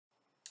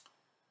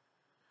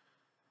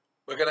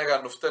Bagana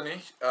kan dhuftani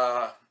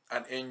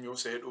an eenyu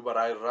seedhu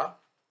baraa irraa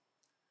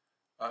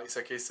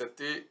isa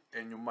keessatti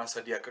eenyummaa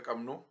sadii akka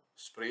qabnu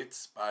spirit,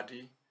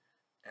 body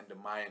and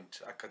mind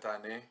akka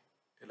taane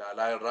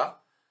ilaalaa irraa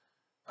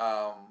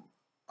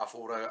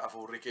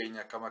afuurri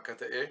keenya akkam akka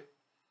ta'e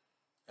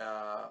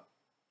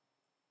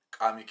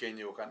qaami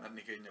keenya yookaan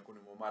dhanni keenya kun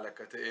immoo maal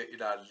akka ta'e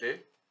ilaallee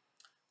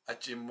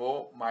achi immoo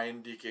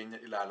maayindii keenya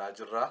ilaalaa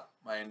jirra.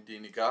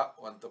 Maayindiin egaa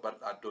wanta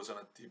bal'aa iddoo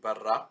sanatti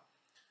barraa.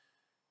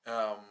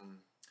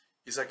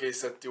 Isa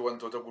keessatti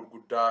wantoota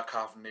gurguddaa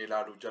kaafnee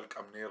ilaaluu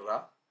jalqabneerra.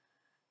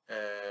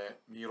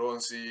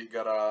 Niiroonsii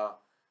gara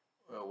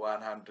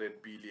 100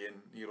 billion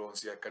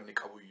niiroonsii akka inni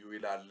qabuyyuu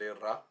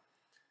ilaalleerra.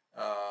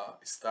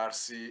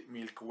 Staarsii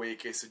Milky Way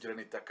keessa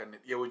jiranitti akka inni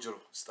dhiyoo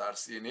jiru.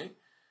 Staarsiini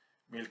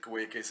Milky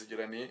Way keessa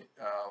jiranii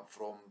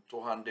from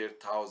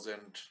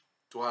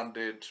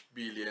 200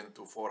 billion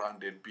to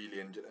 400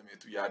 billion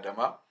jedhameetu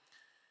yaadama.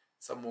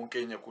 Sammuun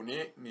keenya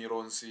kuni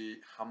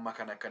niiroonsii hamma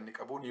kana akka inni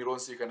qabu.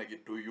 Niiroonsii kana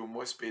gidduu iyyuu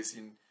immoo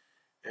ispeesiin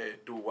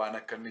duwwaan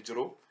akka inni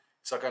jiru.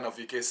 Isa kana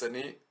ofii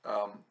keessanii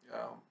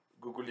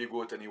gugulii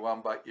gootanii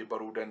waan baay'ee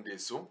baruu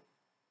dandeessu.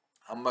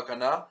 Hamma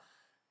kana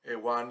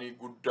waan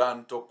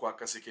guddaan tokko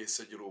akkasi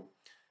keessa jiru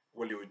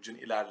walii wajjin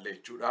ilaalle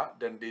jechuudha.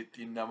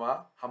 Dandeettiin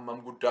namaa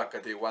hammam guddaa akka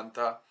ta'e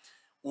wanta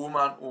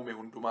uumaan uume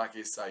hundumaa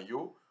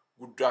keessaayyuu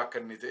guddaa akka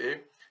inni ta'e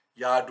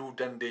yaaduu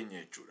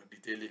dandeenya jechuudha.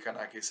 Diteelii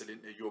kanaa keessa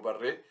lin'ee yoo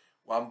barree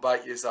waan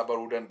baay'ee isaa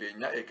baruu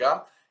dandeenya.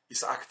 Egaa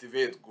isa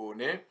activate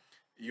goonee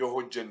yoo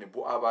hojjenne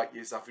bu'aa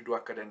baay'ee isaa fiduu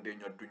akka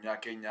dandeenyu addunyaa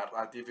keenya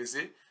har'aatiifis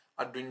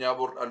addunyaa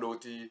bor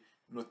dhalootii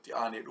nutti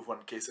aanee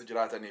dhufan keessa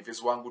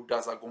jiraataniifis waan guddaa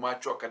isaa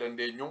gumaachuu akka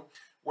dandeenyu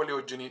walii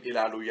wajjiniin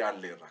ilaaluu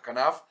yaalleerra.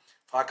 Kanaaf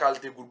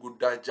faakaaltii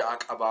gurguddaa ja'a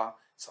qabaa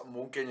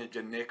sammuun keenya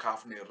jennee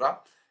kaafneerra.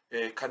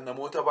 Kan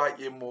namoota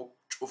baay'ee immoo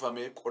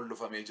cufamee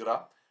qollufamee jira.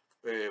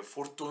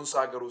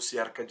 Furtuunsaa garuu si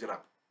harka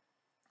jira.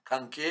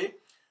 Kan kee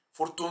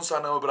furtuunsaa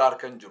nama biraa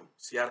harka hin jiru.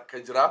 Si harka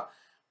jira.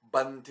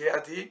 Bantee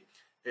ati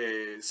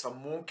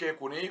sammuun kee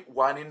kuni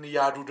waan inni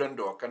yaaduu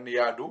danda'u akka inni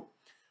yaadu,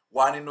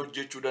 waan inni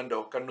hojjechuu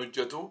danda'u akka inni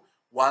hojjetu,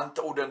 waan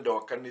ta'uu danda'u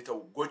akka inni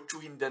ta'u gochuu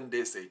hin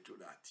dandeessa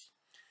jechuudhaati.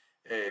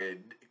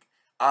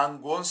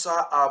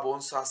 Aangoonsaa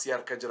aaboonsaa si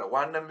harka jira.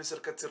 Waan namni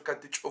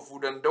sirkatti cufuu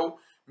danda'u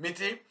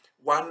miti,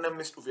 waan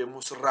namni dhufee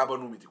immoo sirraa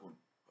banuu miti kun.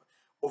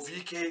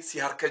 Ofii kee si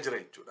harka jira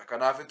jechuudha.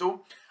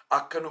 Kanaafitu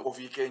akka nu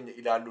ofii keenya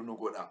ilaallu nu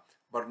godha.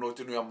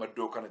 Barnooti nu amma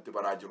iddoo kanatti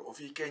baraa jiru.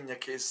 Ofii keenya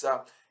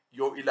keessaa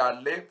yoo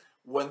ilaalle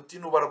wanti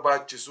nu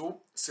barbaachisu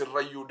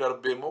sirrayyuu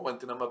darbee immoo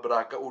wanti nama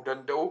biraa ga'uu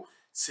danda'u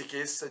si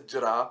keessa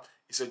jira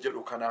isa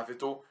jedhu.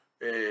 Kanaafitu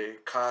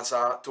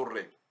kaasaa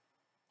turre.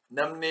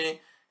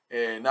 Namni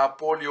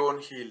Napoleon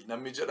Hill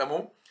namni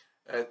jedhamu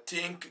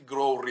Think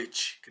Grow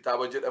Rich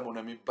kitaaba jedhamu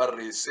namni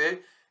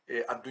barreesse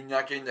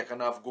addunyaa keenya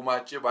kanaaf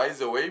gumaachee. By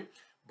the way,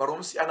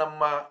 barumsi an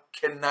amma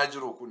kennaa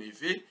jiru kunii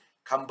fi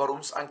kan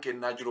barumsa an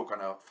kennaa jiru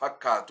kana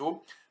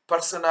fakkaatu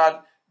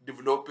personal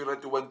development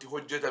irratti wanti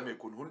hojjetame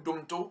kun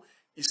hundumtu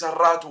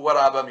isarraatu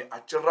waraabame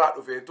achirraa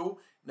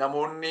dhufeetu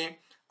namoonni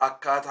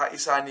akkaataa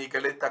isaanii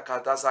galetti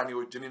akkaataa isaanii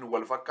wajjiniin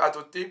wal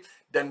fakkaatutti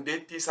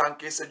dandeettii isaan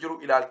keessa jiru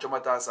ilaalcha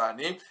mataa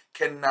isaanii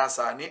kennaa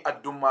isaanii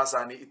addummaa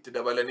isaanii itti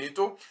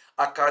dabalaniitu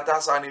akkaataa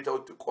isaanii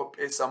ta'utti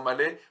qopheessan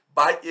malee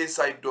baay'ee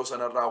isaa iddoo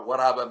sanarraa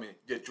waraabame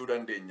jechuu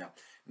dandeenya.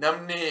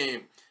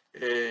 Namni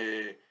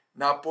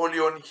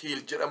Napoleon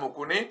Hill jedhamu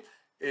kuni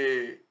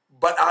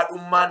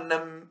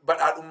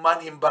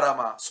badhaadhummaan hin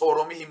baramaa,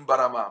 sooromii hin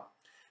baramaa.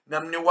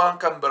 Namni waan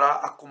kan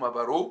biraa akkuma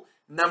baruu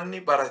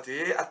namni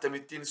baratee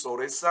akkamittiin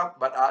sooressa,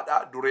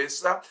 badhaadhaa,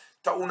 dureessa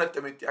ta'uun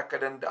akkamitti akka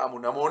danda'amu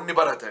namoonni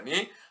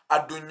baratanii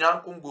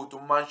addunyaan kun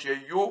guutummaan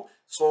isheeyyuu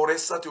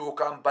sooressa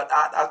yookaan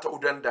badhaadhaa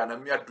ta'uu danda'a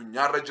namni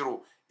addunyaarra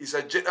jiru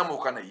isa jedhamu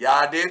kana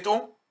yaadeetu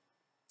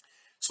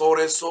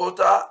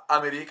sooressoota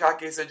Ameerikaa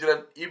keessa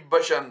jiran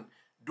 500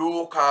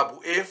 duukaa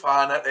bu'ee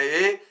faana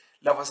dha'ee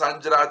lafa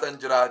isaan jiraatan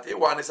jiraate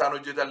waan isaan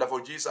hojjetan lafa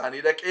hojii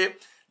isaanii dhaqee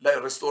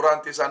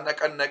restooraantii isaan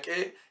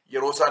dhaqee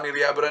yeroo isaan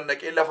hiriyaa biran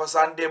dhaqee lafa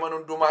isaan deeman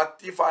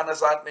hundumaatti faana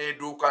isaan dha'ee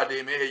duukaa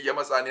deemee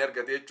heeyyama isaanii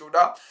argate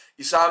jechuudha.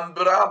 Isaan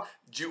bira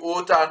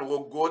ji'ootaan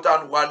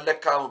waggootaan waan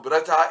lakkaa'amu bira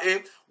taa'ee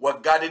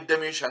waggaa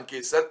 25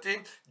 keessatti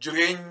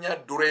jireenya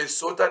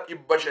dureessota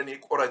 500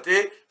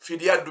 qoratee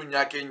fidii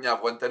addunyaa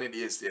keenyaaf wanta ni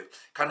dhiyeesseera.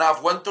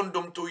 Kanaaf wanti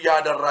hundumtuu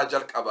yaadarraa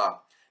jalqabaa.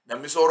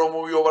 Namni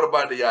sooromuu yoo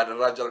barbaade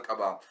yaadarraa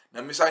jalqabaa.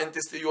 Namni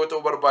saayintistii yoo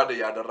ta'u barbaade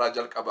yaadarraa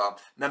jalqabaa.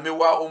 Namni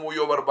waa uumuu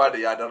yoo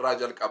barbaade yaadarraa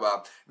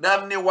jalqabaa.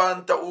 Namni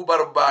waan ta'uu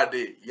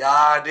barbaade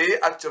yaadee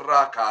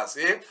achirraa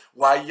kaasee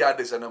waan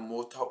yaade sana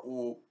immoo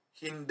ta'uu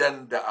hin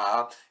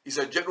danda'a.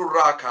 Isa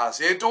jedhurraa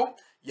kaaseetu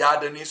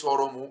yaadanii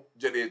sooromuu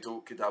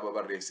jedheetu kitaaba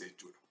barreesse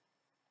jechuudha.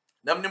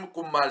 Namni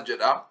kun maal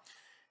jedhaa?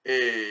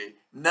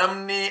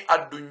 Namni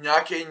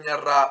addunyaa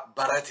keenyarraa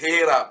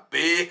barateera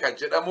beeka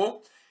jedhamu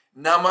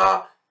nama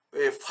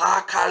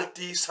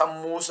faakaaltii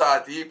sammuu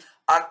isaatii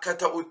akka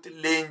ta'utti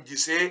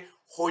leenjisee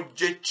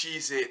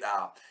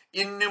hojjechiiseedha.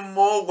 Inni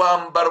immoo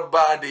waan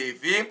barbaadee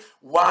fi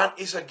waan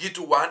isa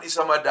gitu waan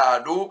isa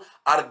madaalu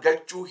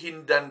argachuu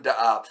hin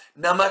danda'a.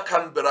 Nama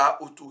kan biraa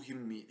utuu hin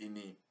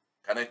miidhini.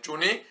 Kana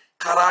jechuun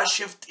karaa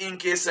shiftiin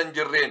keessa hin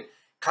jirreen,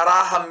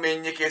 karaa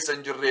hammeenyi keessa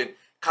hin jirreen,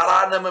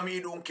 karaa nama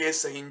miidhuun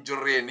keessa hin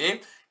jirreen,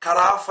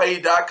 karaa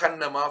faayidaa kan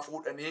namaa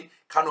fuudhanii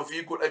kan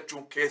ofii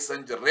godhachuun keessa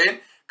hin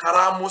jirreen,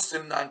 karaa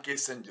musinnaan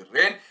keessa hin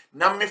jirreen,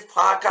 namni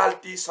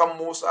faakaaltii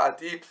sammuu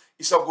isaatii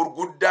isa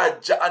gurguddaa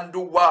ja'an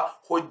duwwaa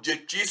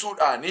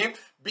hojjechiisuudhaanii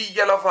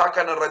biyya lafaa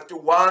kanarratti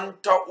waan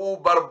ta'uu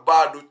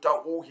barbaadu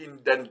ta'uu hin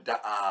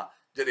danda'a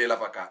jedhee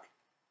lafa kaa'e.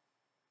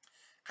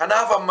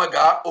 Kanaaf amma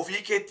gaa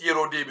ofii keetti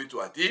yeroo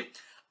deebitu ati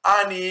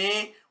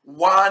ani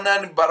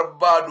waanan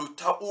barbaadu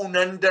ta'uu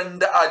nan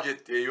danda'a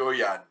jettee yoo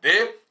yaadde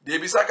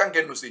deebisaa kan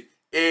kennusi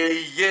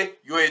eeyyee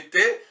yoo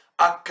jette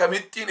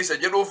akkamittiin isa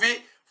jedhuufi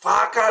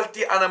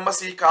faakaaltii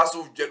anammasii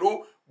kaasuuf jedhu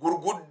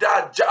gurguddaa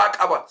ja'a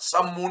qaba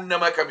sammuun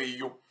nama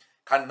kamiyyuu.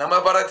 Kan nama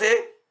barate,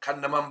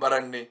 kan nama hin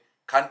baranne,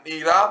 kan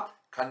dhiiraa,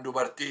 kan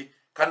dubartii,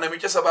 kan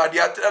namicha isa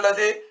baadiyyaatti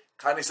dhalate,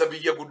 kan isa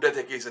biyya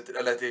guddate keessatti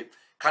dhalate,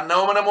 kan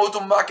nama mana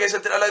mootummaa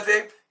keessatti dhalate,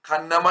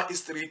 kan nama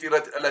istiriitii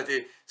irratti dhalate.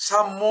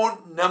 Sammuun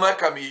nama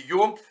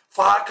kamiyyuu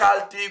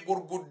faakaaltii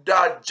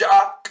gurguddaa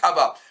ja'a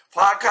qaba.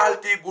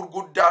 Faakaaltii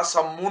gurguddaa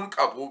sammuun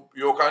qabu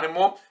yookaan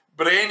immoo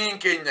bireeniin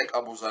keenya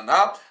qabu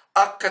sana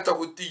akka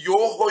ta'utti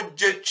yoo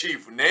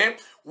hojjechiifne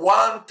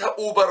waan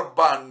ta'uu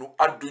barbaannu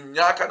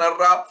addunyaa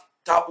kanarraa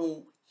ta'uu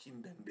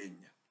hin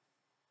dandeenya.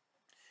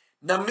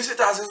 Namni si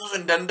taasisuu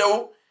hin danda'u,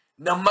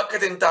 namni akka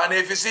hin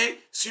taaneefis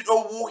si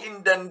dhowwuu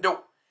hin danda'u.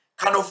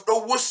 Kan of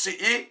dhowwus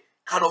si'i,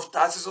 kan of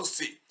taasisus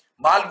si'i.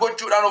 Maal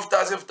gochuudhaan of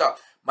taasifta?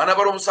 Mana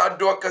barumsaa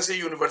iddoo akkasii,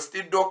 yuunivarsiitii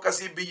iddoo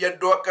akkasii, biyya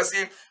iddoo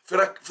akkasii,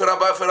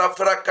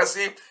 fira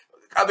akkasii,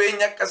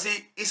 qabeenya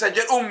akkasii isa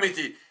jedhuun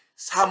miti.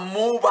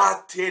 Sammuu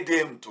baattee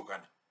deemtu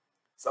kana.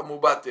 Sammuu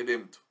baattee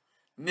deemtu.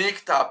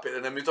 Niiktaappeedha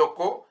namni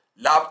tokko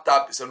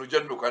laaptaap isa nu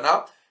jennu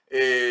kana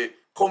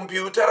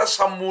kompiitara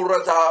sammuurra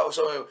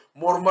taa'u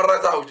mormarra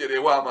taa'u jedhee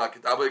waamaa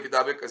kitaaba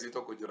akkasii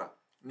tokko jira.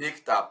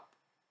 Niiktaap.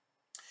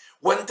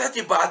 Wanta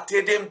ati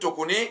baattee deemtu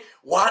kuni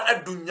waan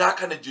addunyaa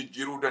kana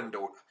jijjiiruu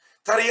danda'udha.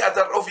 Tarii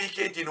atarra ofii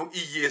keetiin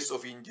iyyeessa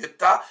ofiin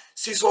jettaa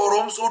si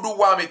sooromsuu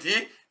duwwaa miti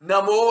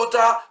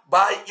namoota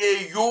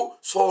baay'eeyyuu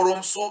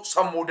sooromsuu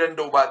sammuu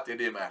danda'u baattee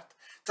deemaa jirta.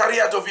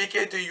 Tarii ati ofii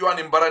keetiyyuu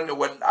ani hin baranne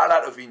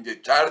wallaalaa ofiin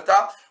jechaa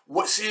jirta.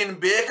 Siin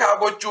beekaa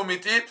gochuu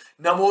miti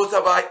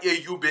namoota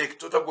baay'eeyyuu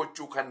beektota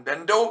gochuu kan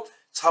danda'u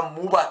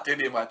sammuu baattee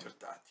deemaa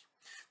jirtaati.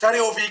 Tarii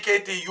ofii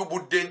keetiyyuu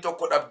buddeen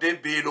tokko dhabdee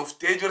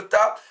beeloftee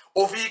jirta.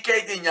 Ofii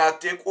keetii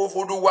nyaattee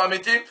quufuu duwwaa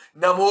miti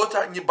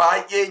namoota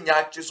baay'ee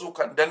nyaachisuu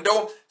kan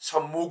danda'u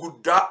sammuu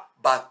guddaa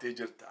baattee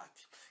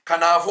jirtaati.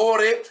 Kanaafuu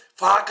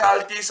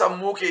faakaaltii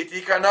sammuu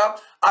keetii kana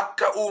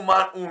akka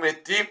uumaan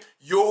uumetti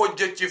yoo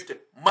hojjechiifte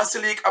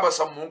maslii qaba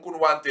sammuun kun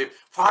waan ta'eef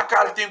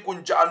faakaaltiin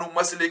kun ja'anuu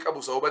maslii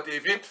qabu sababa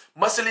ta'eef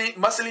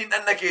masliin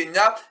dhanna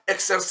keenya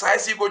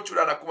eksersaayisii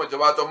gochuudhaan akkuma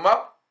jabaatu amma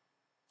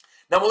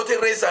namoota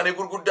irree isaanii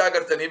gurguddaa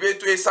agartanii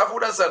beektu eessaa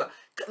fuudhan sana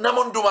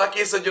nama hundumaa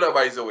keessa jira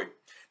baay'isawee.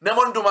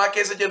 Nama hundumaa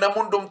keessa jira nama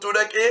hundumtuu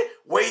dhaqee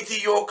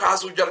wayitii yoo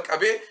kaasuu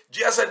jalqabee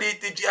ji'a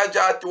sadiitti, ji'a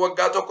ja'aatti,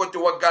 waggaa tokkotti,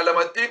 waggaa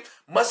lamatti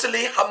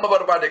maslii hamma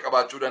barbaade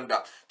qabaachuu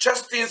danda'a.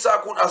 Chastiinsaa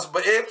kun as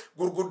ba'ee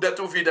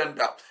gurguddatuufii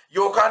danda'a.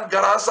 Yookaan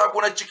garaansaa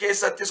kun achi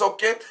keessatti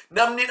sokkee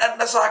namni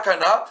dhannasaa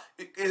kana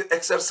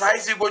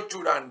eksersaayisii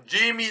gochuudhaan,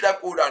 jiimii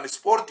dhaquudhaan,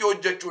 ispoortii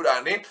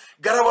hojjechuudhaan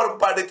gara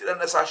barbaadetti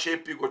dhannasaa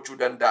sheeppii gochuu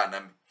danda'a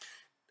namni.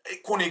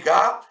 Kun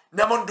egaa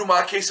nama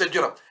hundumaa keessa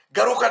jira.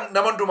 Garuu kan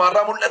nama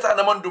hundumaarraa mul'ata,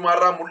 nama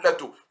hundumaarraa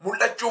mul'atu.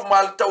 Mul'achuuf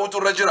maal ta'utu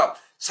irra jira?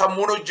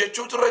 Sammuun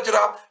hojjechuutu irra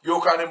jira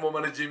yookaan immoo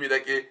mana jiimii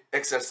dhaqee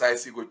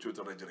eksersaayisii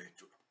gochuutu irra jira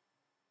jechuudha.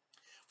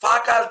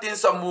 Faakaaltiin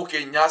sammuu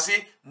keenyaas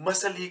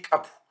maslii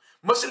qabu.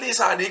 Maslii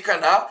isaanii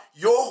kana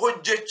yoo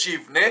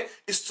hojjechiifne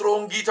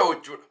istroongii ta'u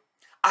jechuudha.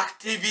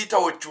 Aktiivii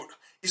ta'u jechuudha.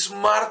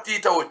 Ismaartii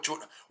ta'u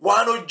jechuudha.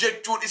 Waan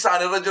hojjechuun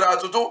isaanirra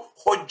jiraatutu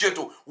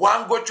hojjetu.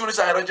 Waan gochuun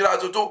isaanirra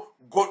jiraatutu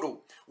godhu.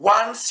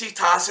 Waan si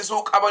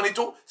taasisuu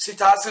qabanitu si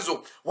taasisu.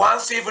 Waan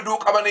si fiduu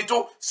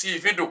qabanitu si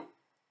fidu.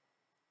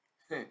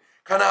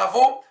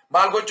 Kanaafuu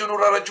maal gochuu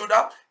nurra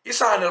jechuudha?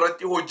 Isaan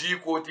irratti hojii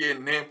kootii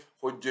ennee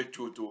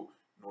hojjechuutu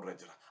nurra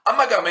jira.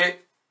 Amma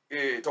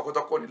gamee tokko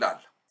tokkoon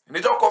ilaalla.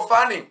 Inni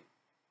tokkoffaani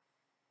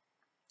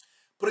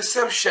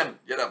perception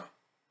jedhama.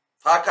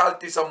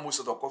 Faakaaltii sammuu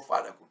isa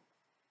tokkoffaadha kun.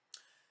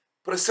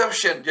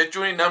 Perception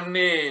jechuun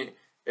namni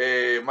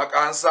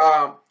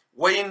maqaansaa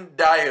Wayne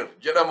Dyer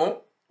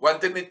jedhamu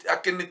wanti inni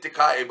akka inni itti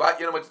kaa'e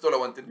baay'ee namatti tola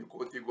wanti inni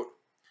kootii godhu.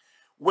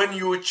 When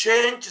you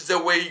change the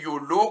way you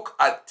look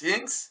at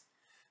things,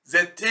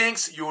 the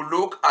things you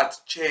look at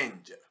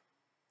change.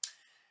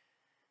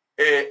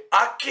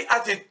 Akki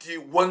atitti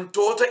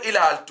wantoota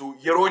ilaaltu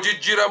yeroo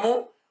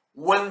jijjiiramu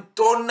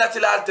wantoonni ati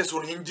ilaalte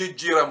sun hin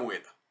jijjiiramu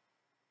jedha.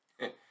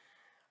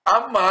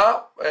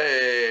 Amma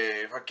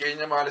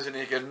fakkeenya maal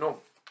isinii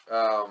kennu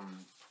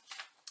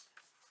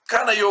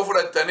kana yoo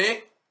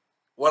fudhattanii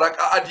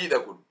waraqaa adiidha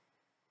kun.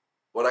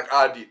 Waraqaa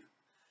adii.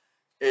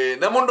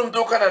 Nama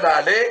hundumtuu kana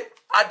ilaalee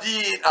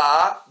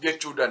adiidha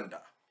jechuu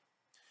danda'a.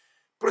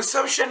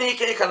 Perceptionii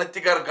kee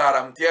kanatti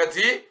gargaaramtee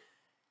ati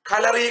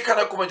kalarii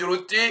kana akkuma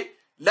jirutti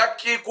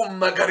lakkii kun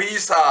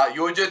magariisa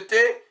yoo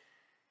jette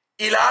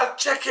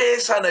ilaalcha kee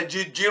sana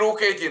jijjiiruu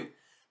keetiin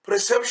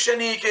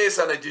perceptionii kee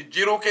sana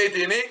jijjiiruu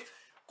keetiin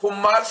kun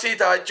maal sii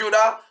ta'a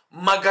jechuudha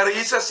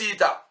magariisa sii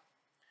ta'a.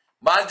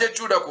 Maal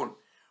jechuudha kun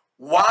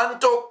waan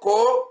tokko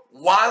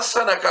waan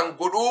sana kan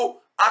godhu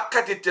akka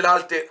itti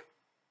ilaalteedha.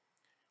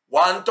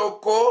 Waan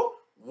tokko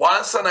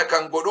waan sana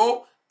kan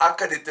godhu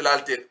akka itti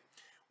ilaalteedha.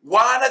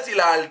 Waan ati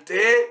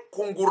ilaaltee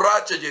kun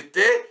gurraacha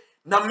jettee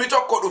namni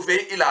tokko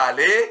dhufee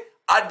ilaalee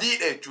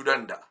adiidha jechuu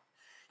danda'a.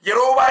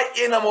 Yeroo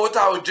baay'ee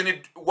namoota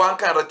wajjin waan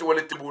kana irratti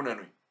walitti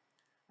buunanu.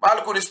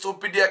 Maal kun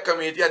stupidii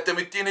akkamiiti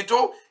akkamittiinitu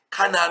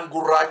kanaan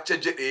gurraacha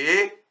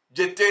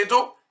jetteetu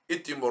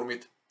ittiin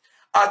mormita.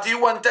 Ati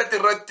wanta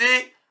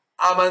irratti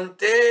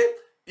amantee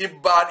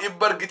dhibbaa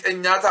dhibba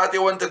argiteenyaa taatee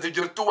wanta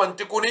jirtu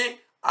wanti kuni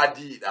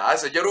adiidha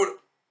isa jedhudha.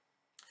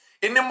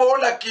 Inni immoo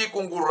lakkii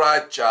kun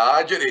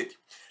gurraacha jedheeti.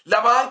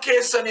 Lamaan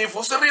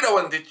keessaniifuu sirriidha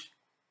wantichi.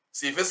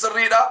 Siifis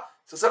sirriidha,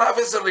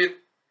 sisanaafis sirriidha.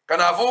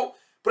 Kanaafuu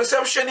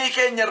perceptionii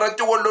keenya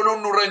irratti wal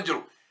loluun nurra hin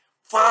jiru.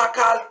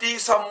 Faakaaltii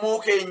sammuu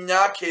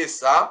keenyaa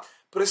keessaa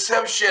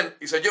perception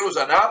isa jedhu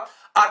sana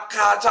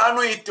akkaataa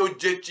nuyi itti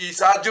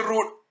hojjechiisaa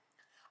jirrudha.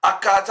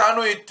 Akkaataa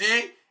nuyi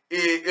itti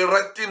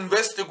irratti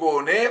invest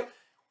goonee,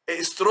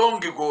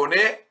 strong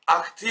goonee,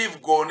 active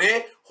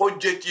goonee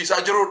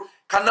hojjechiisaa jirrudha.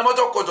 Kan nama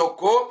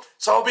tokko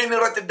sababiin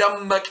irratti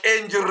dammaqee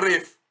hin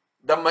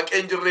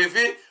jirreef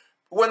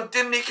wanti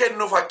inni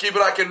kennu fakkii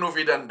biraa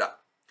kennuufii danda'a.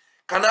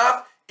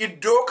 Kanaaf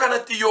iddoo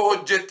kanatti yoo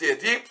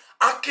hojjetteeti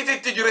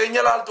akkititti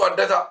jireenya laaltu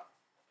adda ta'a.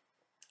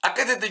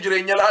 Akkititti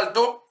jireenya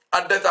laaltu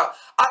adda ta'a.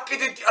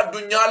 Akkititti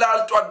addunyaa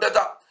laaltu adda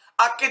ta'a.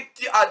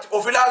 Akkitti ati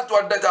of ilaaltu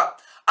adda ta'a.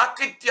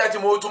 Akkitti ati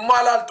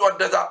mootummaa laaltu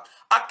adda ta'a.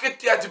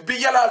 Akkitti ati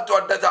biyya laaltu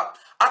adda ta'a.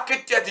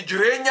 Akkitti ati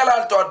jireenya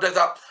laaltu adda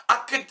ta'a.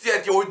 Akkitti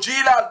ati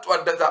hojii laaltu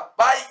adda ta'a.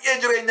 Baay'ee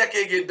jireenya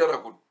kee geeddara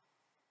kun.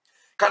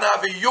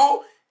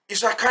 Kanaafiyyuu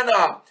isa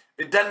kana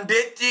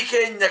dandeettii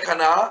keenya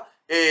kana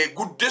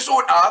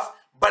guddisuudhaaf,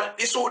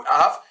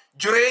 bal'isuudhaaf,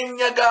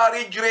 jireenya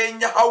gaarii,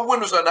 jireenya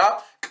hawwinu sana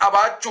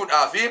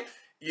qabaachuudhaaf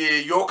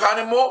yookaan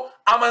immoo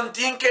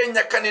amantiin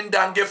keenya kan hin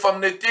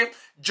daangeffamnetti,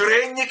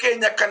 jireenyi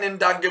keenya kan hin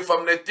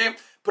daangeffamnetti,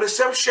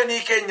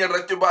 perceptionii keenya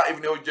irratti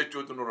baay'ifnee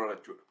hojjechuutu nurra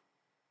jechuudha.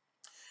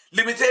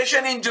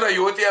 Limitation hin jira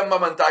yoo ta'e amma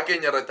amantaa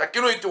keenya irratti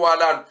akki nuyi itti waa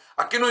laallu,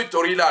 akki nuyi itti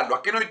horii laallu,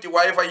 akki nuyi itti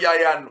waa'ee fayyaa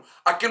yaannu,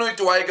 akki nuyi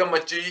itti waa'ee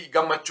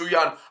gammachuu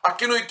yaannu,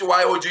 akki nuyi itti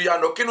waa'ee hojii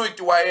yaannu, akki nuyi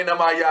itti waa'ee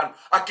namaa yaannu,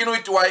 akki nuyi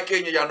itti waa'ee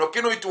keenya yaannu,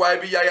 akki nuyi itti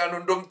waa'ee biyyaa yaannu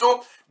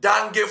hundumtuu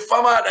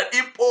daangeffamaadha,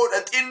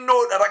 dhiphoodha,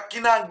 xinnoodha,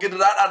 rakkinaan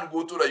gidiraadhaan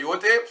guutuudha yoo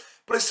ta'e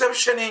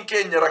perceptioniin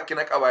keenya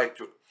rakkina qaba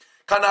jechuudha.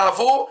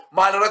 Kanaafuu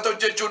maalirratti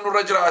hojjechuun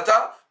nurra jiraata?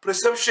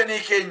 Perceptionii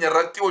keenya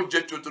irratti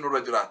hojjechuutu nurra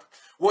jiraata.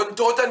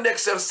 Wantoota inni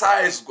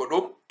exercise godhu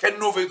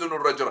kennuufiitu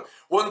nurra jira.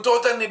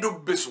 Wantoota inni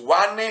dubbisu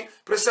waan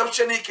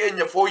perceptionii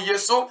keenya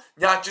fooyyessu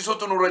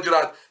nyaachisuutu nurra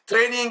jiraata.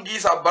 Trainingii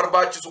isaaf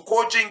barbaachisu,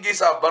 coachingii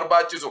isaaf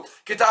barbaachisu,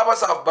 kitaaba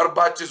isaaf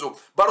barbaachisu,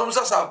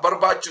 barumsa isaaf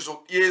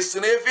barbaachisu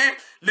dhiyeessinee fi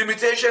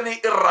limitationii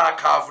irraa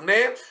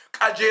kaafnee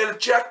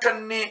qajeelchee akka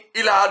inni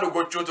ilaalu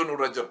gochuutu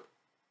nurra jira.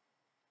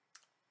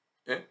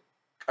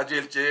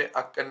 Qajeelchee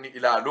akka inni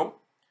ilaalu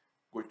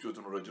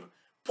gochuutu nurra jira.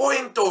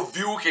 Point of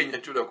view keenya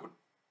jechuudha kun.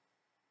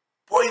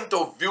 Point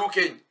of view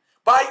keenya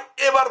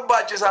baay'ee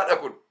barbaachisaadha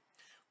kun.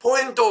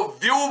 Point of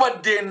view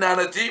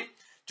baddeennaanati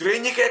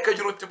jireenyi kee akka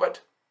jirutti bada.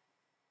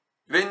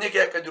 Jireenyi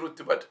kee akka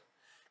jirutti bada.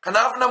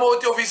 Kanaaf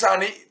namooti ofii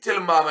isaanii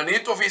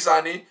tilmaamaniitu ofii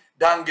isaanii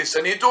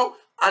daangessaniitu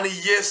ani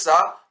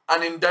hiyyeessaa,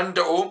 ani hin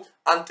danda'u,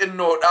 ani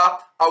xinnoodhaa,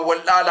 ani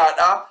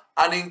wallalaadhaa,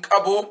 ani hin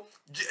qabu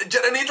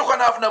jedhaniitu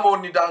kanaaf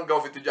namoonni daangaa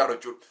ofitti ijaaru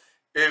jechuudha.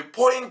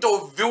 Point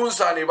of view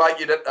isaanii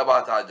baay'ee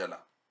dadhabaa ta'a jala.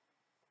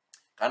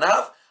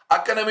 Kanaaf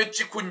akka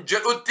namichi kun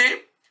jedhutti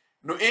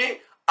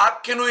nuyi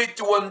akka nuyi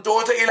itti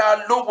wantoota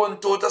ilaallu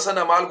wantoota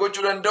sana maal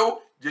gochuu danda'u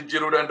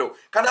jijjiiruu danda'u.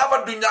 Kanaaf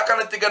addunyaa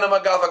kanatti ganama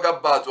gaafa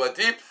gabbaatu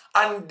ati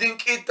an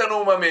dinqiittan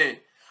uumame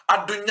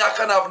addunyaa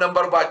kanaaf nan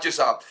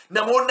barbaachisa.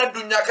 Namoonni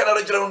addunyaa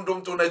kanarra jiran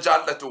hundumtuu na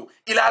jaallatu.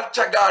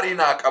 Ilaalcha gaarii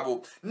naa qabu.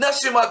 Na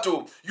simatu.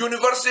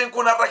 Yuunivarsiitiin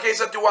kun har'a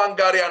keessatti waan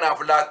gaarii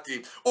anaaf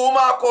laatti.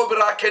 Uumaa koo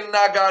biraa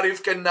kennaa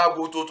gaariif kennaa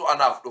guutuutu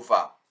anaaf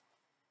dhufa.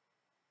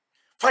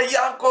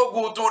 Fayyaan koo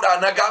guutuudha,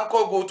 nagaan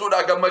koo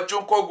guutuudha,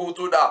 gammachuun koo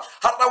guutuudha.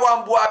 Har'a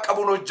waan bu'aa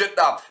qabuun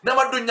hojjedha.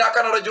 Nama addunyaa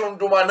kanarra jiru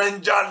hundumaa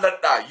nan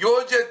jaalladha.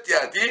 Yoo jetti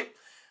ati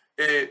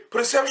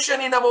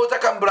perceptionii namoota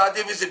kan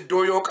biraatiifis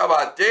iddoo yoo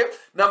qabaatte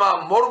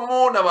namaan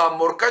mormuu, namaan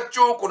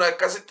morkachuu, kun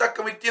akkasitti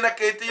akkamittiin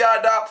akka itti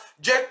yaada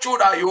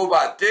jechuudha yoo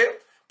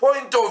baatte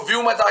point of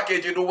view mataa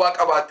keetii duwwaa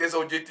qabaattee isa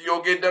hojiitti yoo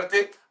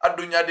geeddarte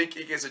addunyaa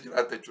dinqii keessa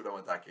jiraatta jechuudha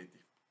mataa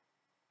keetii.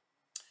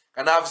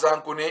 Kanaaf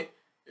isaan kuni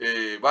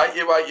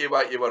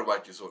baay'ee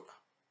barbaachisoodha.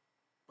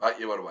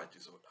 Baay'ee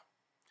barbaachisoodha.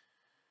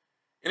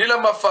 Inni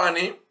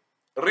lammaffaani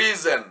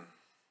reason.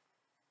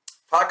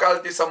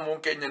 Faakaaltii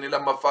sammuun keenya inni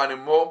lammaffaan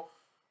immoo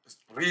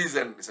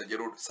reason isa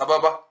jedhudha.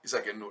 Sababa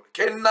isa kennuudha.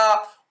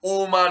 Kennaa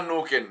uumaan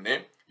nuu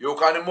kenne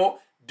yookaan immoo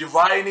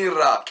divine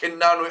irraa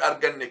kennaa nuyi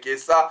arganne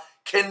keessaa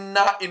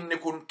kennaa inni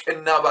kun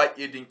kennaa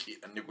baay'ee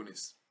dinqiidha inni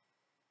kunis.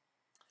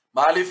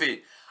 Maaliif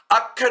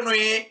akka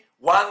nuyi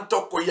waan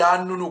tokko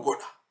yaannu nu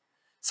godha.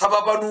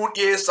 Sababa nuu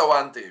dhiyeessa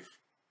waan ta'eef.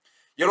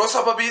 Yeroo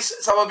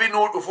sababii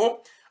nuu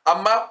dhufu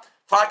amma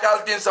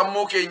faakaaltiin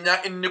sammuu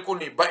keenyaa inni kun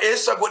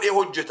ba'eessa godhee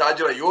hojjetaa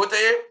jira yoo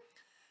ta'e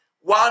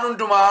waan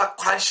hundumaa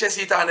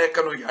konsheesii taane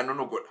akka nuyi yaannu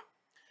nu godha.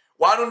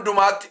 Waan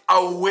hundumaatti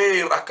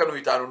awweer akka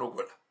nuyi taanu nu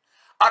godha.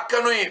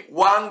 Akka nuyi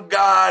waan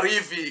gaarii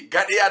fi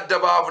gadhee adda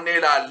baafnee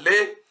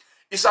ilaallee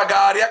isa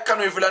gaarii akka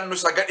nuyi filannu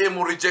isa gadhee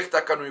mu reject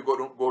akka nuyi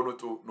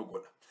goonutu nu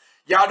godha.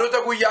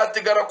 Yaadota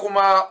guyyaatti gara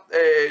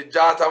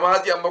 60 amma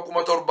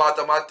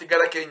 70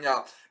 gara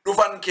keenya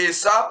dhufan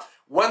keessaa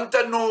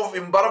wanta nuuf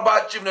hin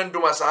barbaachifne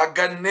hunduma isaa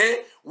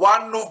gannee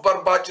waan nuuf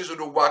barbaachisu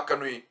duwwaa akka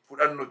nuyi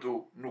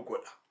fudhannutu nu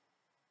godha.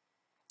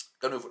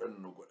 Akka nuyi fudhannu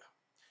nu godha.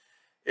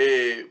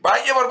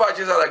 Baay'ee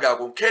barbaachisaadha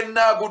gaaguun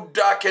kennaa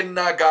guddaa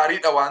kennaa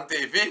gaariidha waan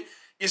ta'eef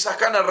isa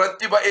kana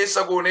irratti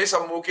ba'eessa goonee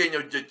sammuu keenya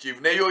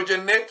hojjechiifne yoo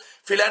jenne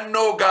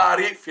filannoo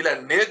gaarii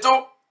filannee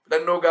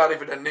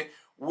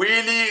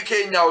wiilii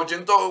keenya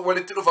wajjin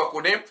walitti dhufa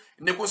kuni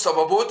inni kun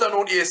sababoota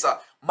nuu dhiyeessa.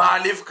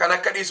 Maaliif kan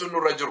akka dhiisuun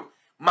nurra jiru?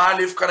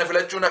 Maaliif kana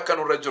filachuun akka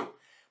nurra jiru?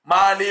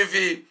 Maaliif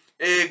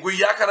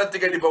guyyaa kanatti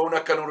gadi ba'uun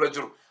akka nurra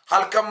jiru?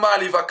 Halkan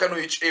maaliif akka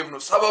nuyi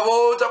ceefnu?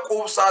 Sababoota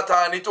quubsaa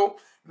ta'anitu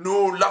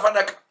nu lafa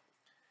naqa.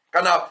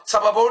 Kanaaf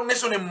sababoonni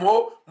sun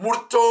immoo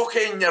murtoo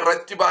keenya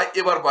irratti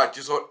baay'ee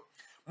barbaachisoodha.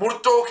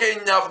 Murtoo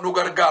keenyaaf nu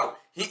gargaaru.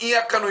 Hi'ii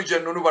akka nuyi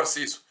jennu nu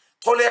barsiisu.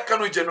 Tole akka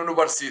nuyi jennu nu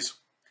barsiisu.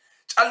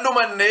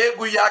 Callumannee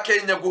guyyaa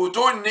keenya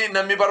guutuu inni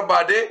namni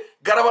barbaade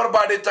gara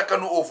barbaadetti akka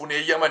nu oofuun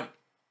eeyyamani.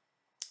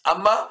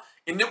 Amma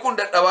inni kun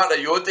dadhabaadha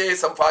yoo ta'e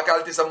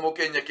faakaaltii sammuu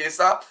keenya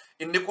keessaa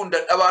inni kun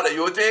dadhabaadha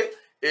yoo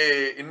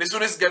ta'e inni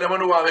sunis ganama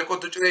nu waamee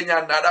kottu ciree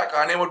nyaannaadha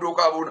kaanee ma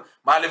duukaa buuna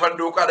maalifan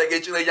duukaa dhaqee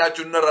ciree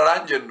nyaachuun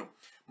narraraan jennu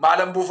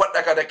maalan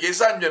buufadha kana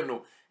keessaan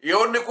jennu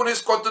yoonni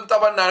kunis kottuun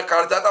taphannaan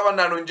kaartaa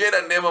taphannaan hin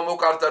jedhannee mamoo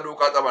kaartaa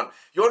duukaa taphan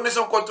yoonni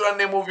sun kottu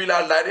dhannee muuvii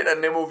ilaallaa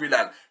dhannee muuvii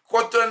ilaalla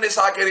kottu dhannee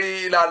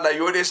saakerii ilaalla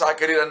yoo dhee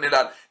saakerii dhannee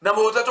ilaalla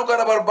namootatu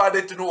gara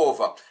barbaadetti nu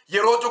oofa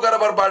yerootu gara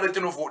barbaadetti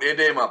nu fuudhee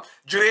deema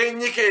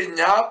jireenyi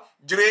keenya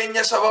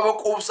jireenya sababa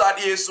quubsaa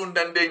dhiyeessuu hin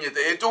dandeenye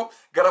ta'etu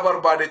gara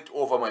barbaadetti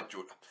oofama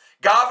jechuudha.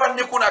 Gaafa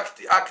inni kun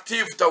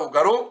aktiif ta'u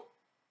garuu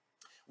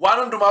waan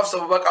hundumaaf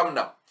sababa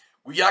qabna.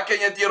 Guyyaa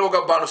keenyatti yeroo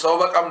gabbaanu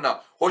sababa qabna.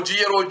 Hojii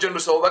yeroo hojjennu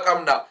sababa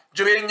qabna.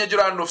 Jireenya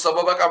jiraannuuf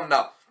sababa qabna.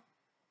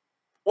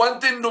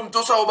 Wanti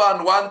hundumtuu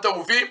sababaan waan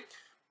ta'uufi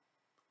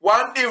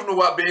waan dhiifnu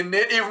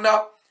beennee dhiifna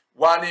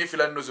waan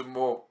filannus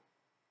immoo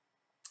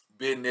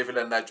beennee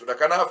filannaa jechuudha.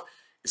 Kanaaf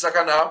isa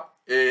kana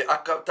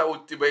akka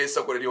ta'utti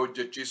ba'eessa godhanii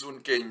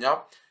hojjechiisuun keenya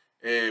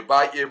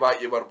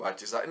baay'ee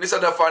barbaachisa. Inni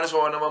sadaffaanis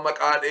nama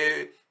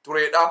maqaadhee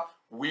tureedha.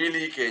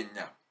 Wiilii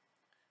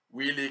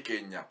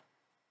keenya.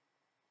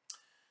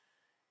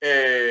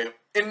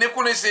 Inni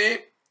kunis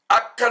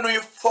akka nuyi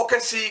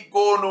fookasii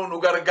goonuu nu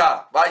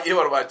gargaara. Baay'ee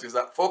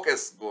barbaachisa.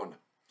 Fookas goona.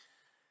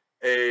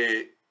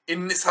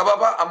 Inni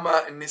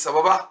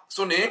sababa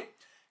suni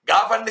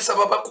gaafa inni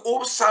sababa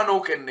quubsaa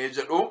nuu kennee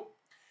jedhu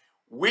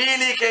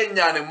wiilii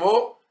keenyaan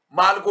immoo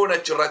maal goona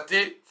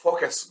achirratti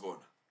fookas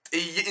goona.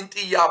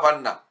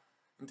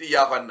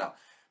 Xiyyaafannaa.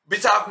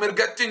 Bitaaf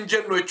mirgatti hin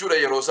jennu jechuudha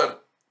yeroo sana.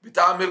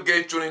 Bitaa mirga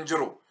jechuun hin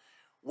jiru.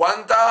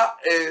 Wanta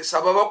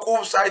sababa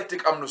quubsaa itti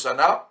qabnu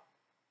sana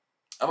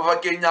amma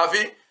fakkeenyaaf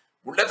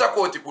mul'ata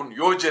kooti kun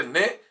yoo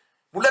jenne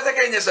mul'ata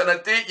keenya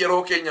sanatti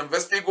yeroo keenya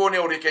investii goone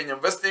horii keenya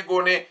investii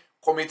goone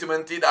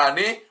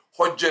komitimentiidhaanii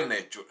hojjenne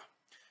jechuudha.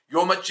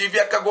 Yoo machiifi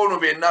akka goonu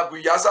beennaa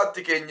guyyaa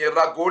isaatti keenya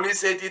irraa goolii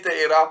seetii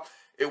ta'eera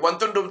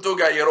wanti hundumtuu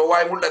gaa yeroo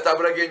waa'ee mul'ataa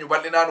bira geenyu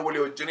bal'inaan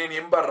walii wajjiniin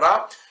hin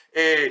barraa.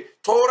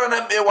 Toora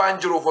nam'ee waan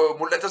jiruuf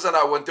mul'ata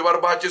sanaa wanti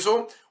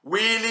barbaachisu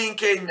wiiliin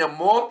keenya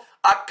immoo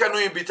akka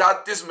nuyi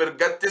bitaattis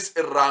mirgattis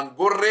irraan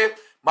gorree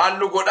maal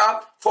nu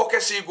godha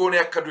fookasii goone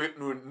akka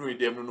nuyi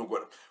deemnu nu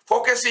godha.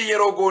 Fookasii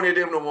yeroo goone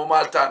deemnu immoo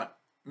maal taana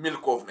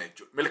milkoofna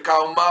jechuudha.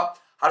 Milkaa'ummaa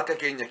harka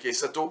keenya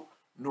keessatu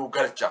nu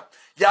galcha.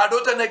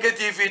 Yaadota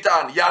negatiivii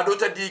ta'an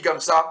yaadota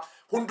diigamsaa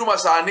hunduma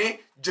isaanii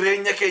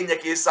jireenya keenya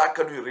keessaa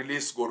akka nuyi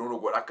riliis goonu nu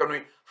godha. Akka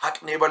nuyi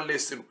haqnee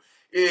balleessinu.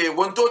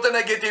 Wantoota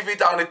negatiivii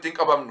ta'anitti hin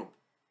qabamnu.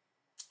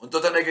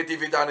 Wantoota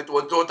negatiivii ta'anitti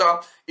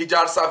wantoota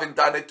ijaarsaaf hin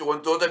taanetti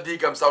wantoota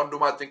diigamsaa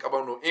hundumaatti hin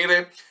qabamnu.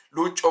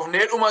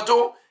 Luuccofnee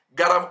dhumatu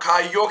gara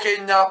kaayyoo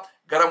keenya,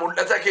 gara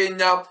mul'ata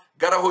keenya,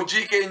 gara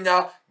hojii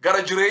keenya,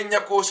 gara jireenya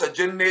koosa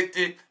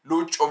jenneetti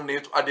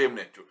luuccofneetu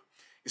adeemna jechuudha.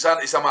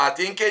 Isa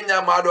maatiin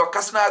keenya maaloo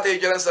akkas naa ta'e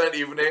jedhan sana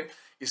dhiifne,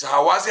 isa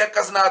hawaasi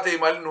akkas naa ta'e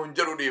maal nuun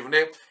jedhu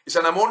dhiifne,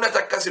 isa namoonni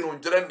akkas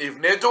nuun jedhan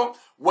dhiifneetu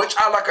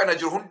wacaala kana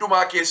jiru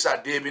hundumaa keessaa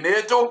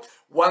deebineetu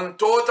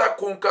wantoota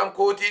kun kan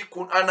kooti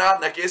kun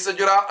ana keessa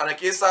jira ana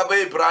keessaa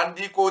ba'e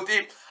biraandii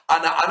kooti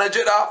ana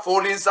jedha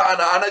fooliinsa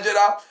ana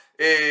jedha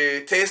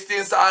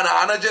teestiinsa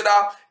ana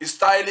jedha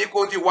istaayilii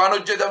kooti waan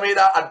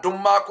hojjetameedha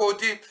addummaa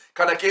kooti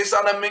kana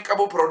keessaa namni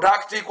qabu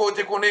piroodaaktii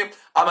kooti kuni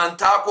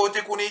amantaa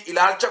kooti kuni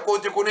ilaalcha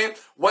kooti kuni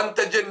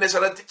wanta jenne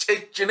sanatti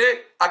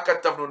ciccine akka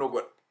tafnu nu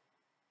godha.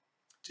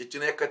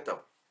 Ciccine akka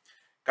tafnu.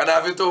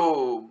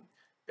 Kanaafitu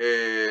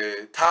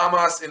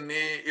Taamas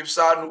inni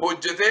ibsaa nu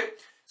hojjete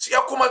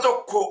si'a kuma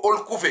tokko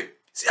ol kufe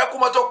si'a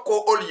kuma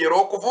tokko ol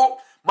yeroo kufu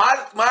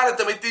maal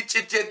attamitti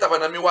cicceettafa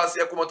namni waan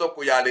si'a kuma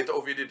tokko yaalee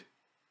ta'uu fi dide.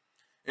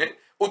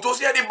 Utuu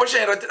si'a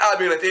 500 irratti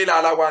dhaabeeratee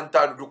ilaalaa waan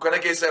taanu dukkana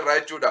keessa irraa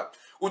jechuudha.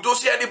 Utuu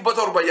si'a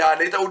 700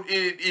 yaalee ta'uu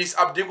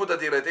abdii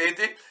kutateera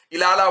ta'eeti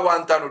ilaalaa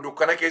waan taanu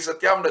dukkana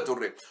keessatti hamna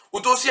turre.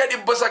 Utuu si'a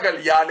 900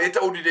 yaalee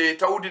ta'uu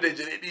dide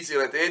jedhee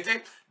dhiiseera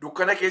ta'eeti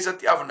dukkana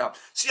keessatti hafna.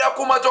 Si'a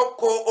kuma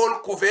tokko ol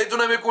kufeetu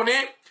namni kuni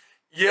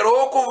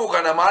yeroo kufu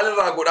kana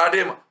maalirraa godhaa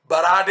deema?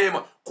 Baraa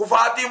deema.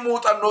 Kufaatiin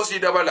muuxannoo sii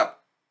dabala.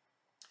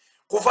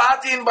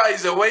 Kufaatiin by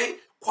the way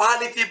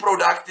quality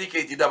productii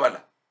keetii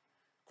dabala.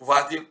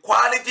 Kufaatiin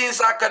qualitiin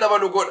isaa akka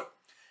dabalu godha.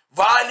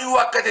 Value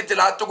akka itti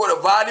laattu godha.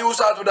 Value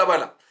isaatu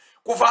dabala.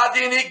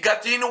 Kufaatiin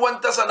gatiin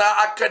wanta sanaa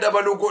akka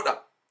dabalu godha.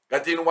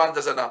 Gatiin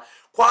wanta sanaa.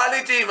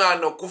 Quality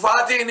maanno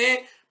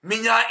kufaatiin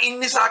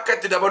minyaa'inni isaa akka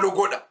itti dabalu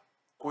godha.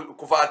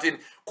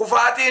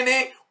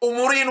 Kufaatiin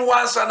umuriin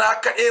waan sanaa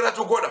akka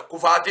dheeratu godha.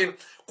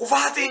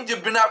 Kufaatiin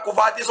jibbinaa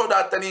kufaatii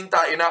sodaattaniin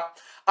taa'ina.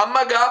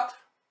 Amma gaa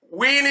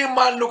wiiliin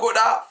maal nu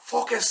godhaa?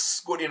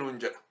 Focus godhin hun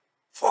jedha.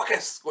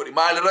 Focus godhi.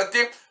 Maal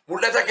irratti?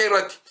 Mul'ata kee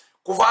irratti.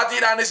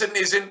 Kufaatiidhaanis hin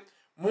dhiisin.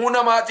 Muu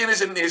namaatiinis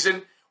hin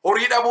dhiisin.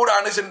 Horii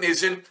dhabuudhaanis hin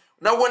dhiisin.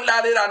 Nan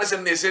wallaaleedhaanis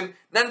hin dhiisin.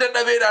 Nan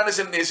dadhabeedhaanis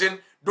hin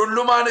dhiisin.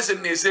 Dullumaanis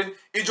hin dhiisin.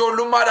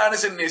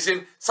 Ijoollummaadhaanis hin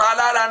dhiisin.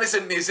 Saalaadhaanis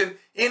hin dhiisin.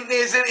 Hin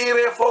dhiisin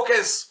dhiiree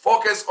focus.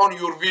 Focus on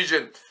your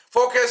vision.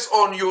 Focus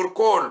on your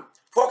call.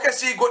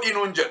 Focusii godhin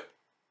hun jedha.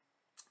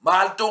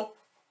 Maaltu?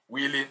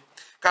 Wiiliin.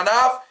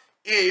 Kanaaf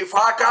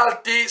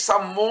faakaaltii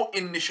sammuu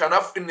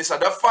inni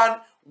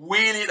sadaffaan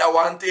wiiliidha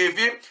waan ta'eef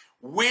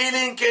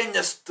wiiliin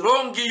keenya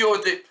strongii yoo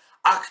ta'e,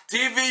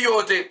 aktiivii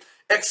yoo ta'e,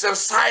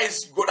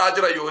 exercise godhaa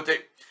jira yoo ta'e,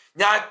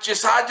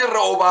 nyaachisaa jirra,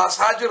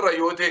 obaasaa jirra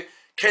yoo ta'e,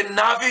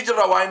 kennaafii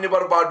jirra waan inni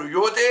barbaadu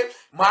yoo ta'e,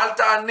 maal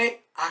ta'anni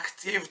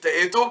aktiiv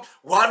ta'eetu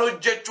waan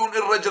hojjechuun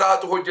irra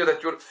jiraatu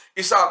hojjetachuudha.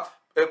 Isa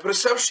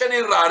perception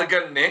irraa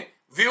arganne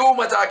view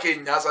mataa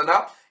keenyaa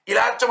sanaa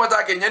ilaalcha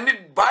mataa keenya inni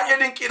baay'ee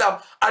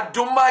dinqiidhaan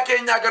addummaa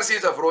keenya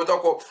agarsiisa firoota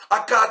koo.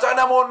 Akkaataa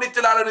namoonni itti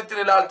ilaalan ittiin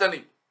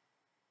ilaaltanii.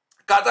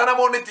 Akkaataa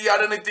namoonni itti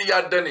yaadan ittiin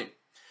yaaddanii.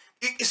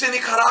 Isini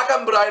karaa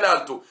kan biraa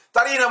ilaaltu.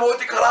 Tarii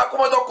namooti karaa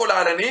 1,000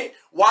 ilaalanii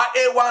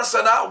waa'ee waan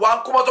sanaa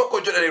waan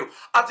 1,000 jedhaniiru.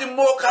 Ati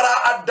immoo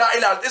karaa addaa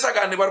ilaalta isa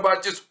gaanni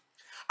barbaachisu.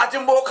 Ati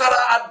immoo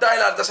karaa addaa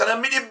ilaalta sana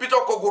midhibbi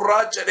tokko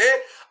gurraachadhee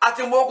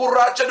ati immoo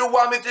gurraacha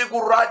duwwaa miti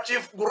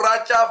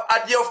gurraachaaf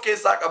adii of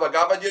keessaa qaba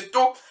gaafa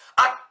jettu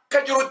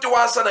akka jirutti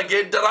waan sana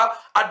geeddaraa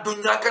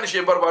addunyaa kan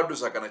isheen barbaaddu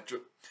isa kana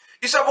jechuudha.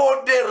 Isa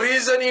booddee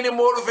reasoniin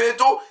immoo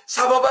dhufeetu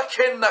sababa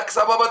kenna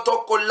sababa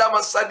 1 2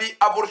 3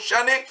 4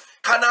 5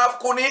 kanaaf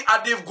kuni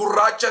adiif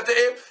gurraacha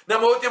ta'e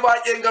namooti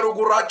baay'een garuu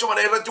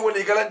gurraachuma irratti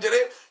walii galan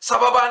jedhee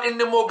sababaan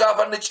inni immoo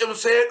gaafa inni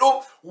cimseedhu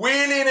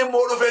wiiliin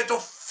immoo dhufeetu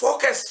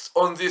focus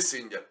on this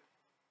thing jedha.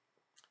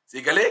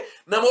 Sigalee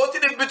namooti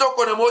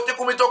 100 namooti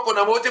 1,000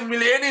 namooti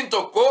miliyooniin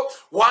tokko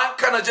waan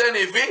kana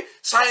jedhanii fi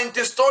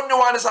saayintistoonni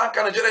waan isaan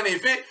kana jedhanii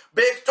fi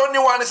beektonni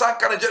waan isaan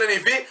kana jedhanii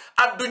fi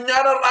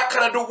addunyaan irraa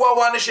kana duwwaa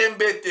waan isheen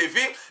beektee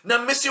fi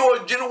namni si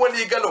wajjin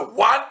walii galu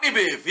waan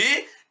dhibee fi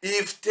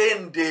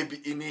dhiifteen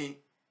deebi'inii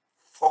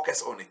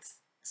focus on it.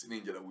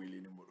 Isiniin jedha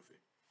wiiliin immoo dhufe.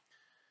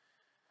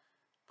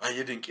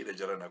 Baay'ee dinqiidha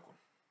jarana kun.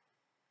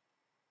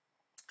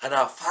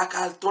 Kanaaf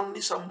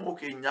faakaaltonni sammuu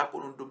keenyaa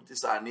kun hundumti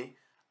isaanii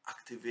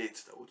activate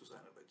ta'utu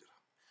isaanirra jira.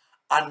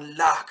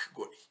 Unlock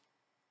godhi.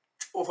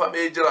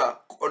 Cufamee jira,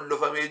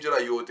 qollofamee jira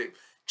yoo ta'e,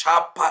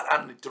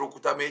 chaappaadhaan itti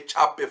rukutamee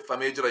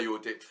chaappeffamee jira yoo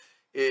ta'e,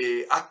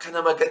 akka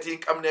nama gatii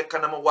hin qabne, akka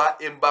nama waa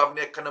hin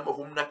baafne, akka nama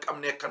humna hin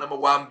qabne, akka nama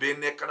waa hin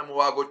beekne, akka nama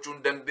waa gochuu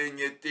hin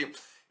dandeenyetti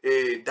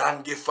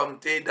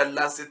daangeffamtee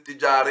dallaansitti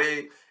ijaaree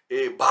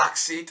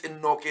baaksii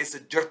xinnoo keessa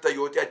jirta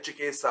yoo ta'e achi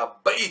keessaa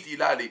ba'iitii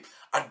ilaali.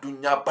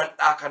 Addunyaa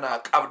bal'aa kanaa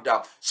qabda,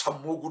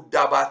 sammuu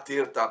guddaa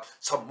baatteerta,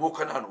 sammuu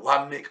kanaan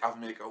waan meeqaaf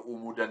meeqa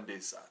uumuu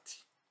dandeessaati.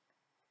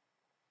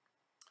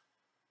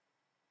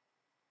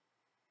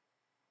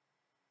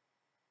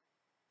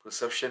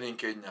 Perceptioniin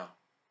keenya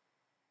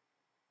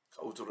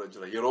ka'utu irra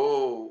jira.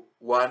 Yeroo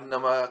waan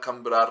nama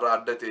kan biraarraa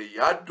adda ta'e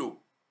yaaddu,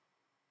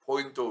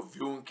 point of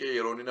view kee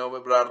yeroo inni nama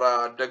biraarraa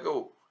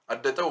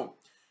adda ta'u,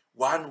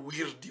 waan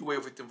weirdii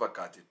wayii ofitti hin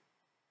fakkaatin.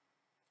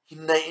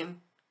 Hin na'in,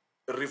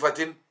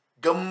 rifatin,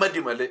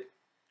 gammadi malee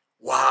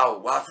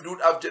waa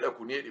fiduudhaaf jedha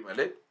kun jedhi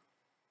malee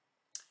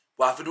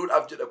waa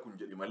fiduudhaaf jedha kun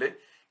jedhi malee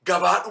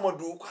gabaadhuma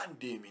duukaan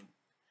deemin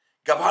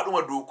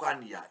gabaadhuma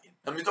duukaan yaa'in.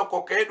 Namni tokko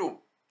akka jedhu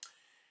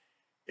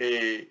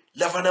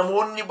lafa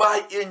namoonni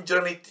baay'een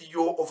jiranitti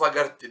yoo of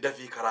agarte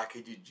dafii karaa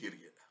kee jijjiiri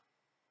jedha.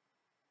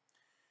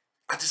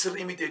 Ati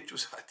sirrii miti jechuu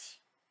isaati.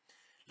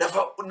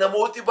 Lafa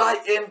namooti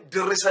baay'een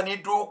dirrisanii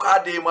duukaa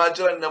deemaa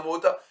jiran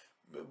namoota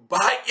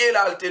baay'ee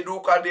ilaaltee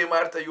duukaa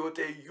deemaa jirta yoo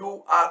ta'e you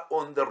are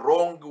on the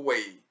wrong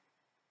way.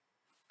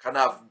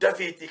 Kanaaf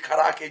dafiitii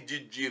karaa kee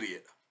jijjiiri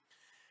jedha.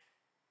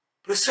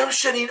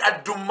 Perceptioniin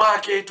addummaa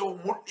keetu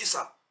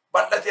mul'isa.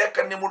 Bal'atee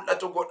akka inni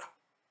mul'atu godha.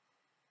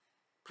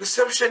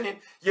 Perceptioniin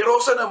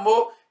yeroo sana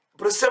immoo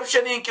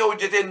perceptioniin kee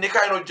hojjetee inni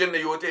kaan hin hojjenne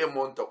yoo ta'e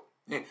immoo hin ta'u.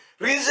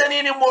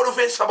 Reasoniin immoo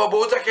dhufee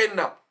sababoota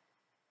kenna.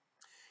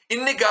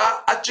 Inni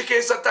gaa achi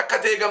keessatti akka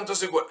deegamtu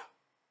si godha.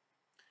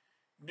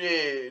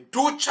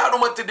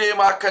 Duuchaadhumatti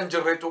deemaa kan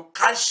jirretu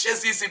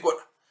kanshesii si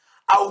godha.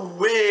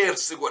 Awweer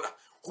si godha.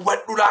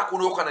 Hubadhulaa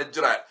kunoo kana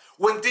jira.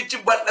 Wantichi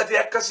bal'atee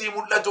akkasii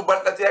mul'atu,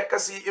 bal'atee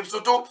akkasii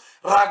ibsutu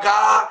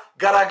ragaa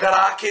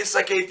garagaraa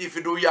keessa keetii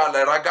fiduu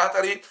yaala. Ragaa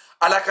tarii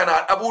ala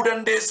kanaa dhabuu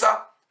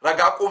dandeessa.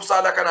 Ragaa quubsaa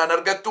ala kanaan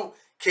argattu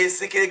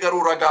keessi kee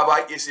garuu ragaa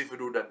baay'ee si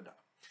fiduu danda'a.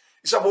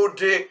 Isa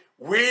booddee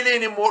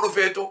wiiliin immoo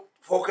dhufeetu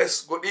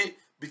focus godhii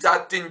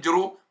bitaattiin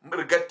jiru,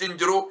 mirgattiin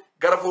jiru,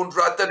 gara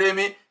fuulduraatti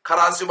deemi,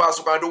 karaan si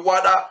baasu kana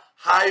duwwaadha.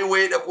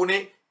 Highwaydha kuni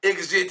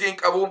exitiin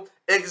qabu,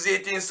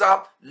 exitiin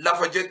isaa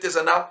lafa jette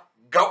sana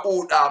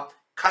ga'uudha.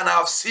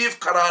 Kanaaf siif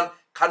karaan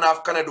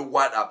kanaaf kana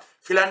duwwaadha.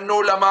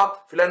 Filannoo 2,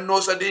 filannoo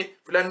 3,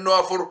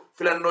 filannoo 4,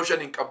 filannoo 5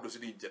 hin qabdu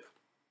sidiin jedha.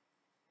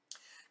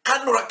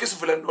 Kan nu rakkisu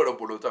filannoo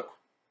obboloota ko.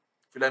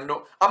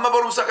 Filannoo amma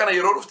barumsa kana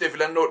yeroo dhufte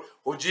filannoo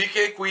hojii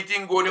kee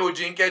kuitiin goone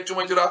hojiin kee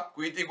achuma jira,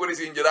 kuitii godhi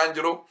siin jiraan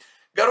jiru.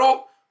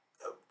 Garuu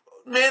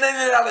meena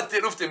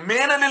ilaalattee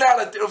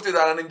dhufte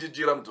taanaan hin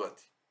jijjiiramtu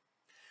ati.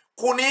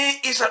 Kuni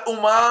isa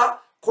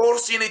dhumaa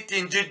koorsiin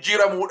ittiin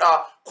jijjiiramuudha,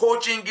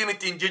 koochiingiin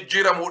ittiin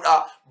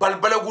jijjiiramuudha.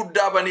 Balbala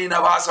guddaa banii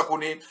na baasa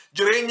kuni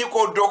jireenyi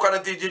koo iddoo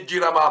kanatti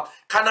jijjiirama.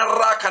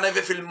 Kanarraa kana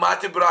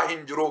filmaati biraa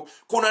hin jiru.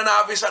 Kuna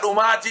naaf isa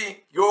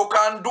dhumaati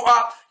yookaan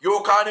du'a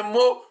yookaan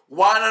immoo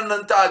waan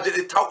annan ta'a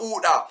jedhe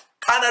ta'uudha.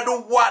 Kana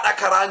duwwaadha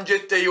karaan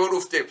jette yoo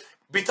dhufte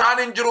bitaan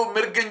hin jiru,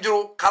 mirgi hin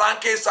jiru, karaan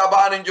keessaa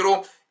ba'an hin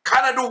jiru.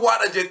 Kana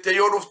duwwaadha jette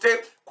yoo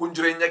dhufte kun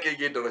jireenya kee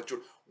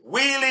geeddarachuudha.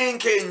 Wiiliin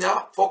keenya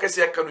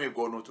fookasii akka nuyi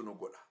goonuutu nu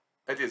godha.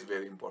 It is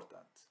very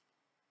important.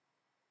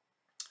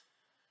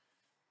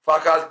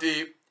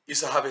 Faakaaltii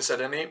isa hafe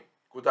sadanii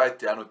kutaa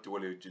itti aanutti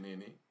walii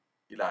wajjiniin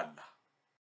ilaalla.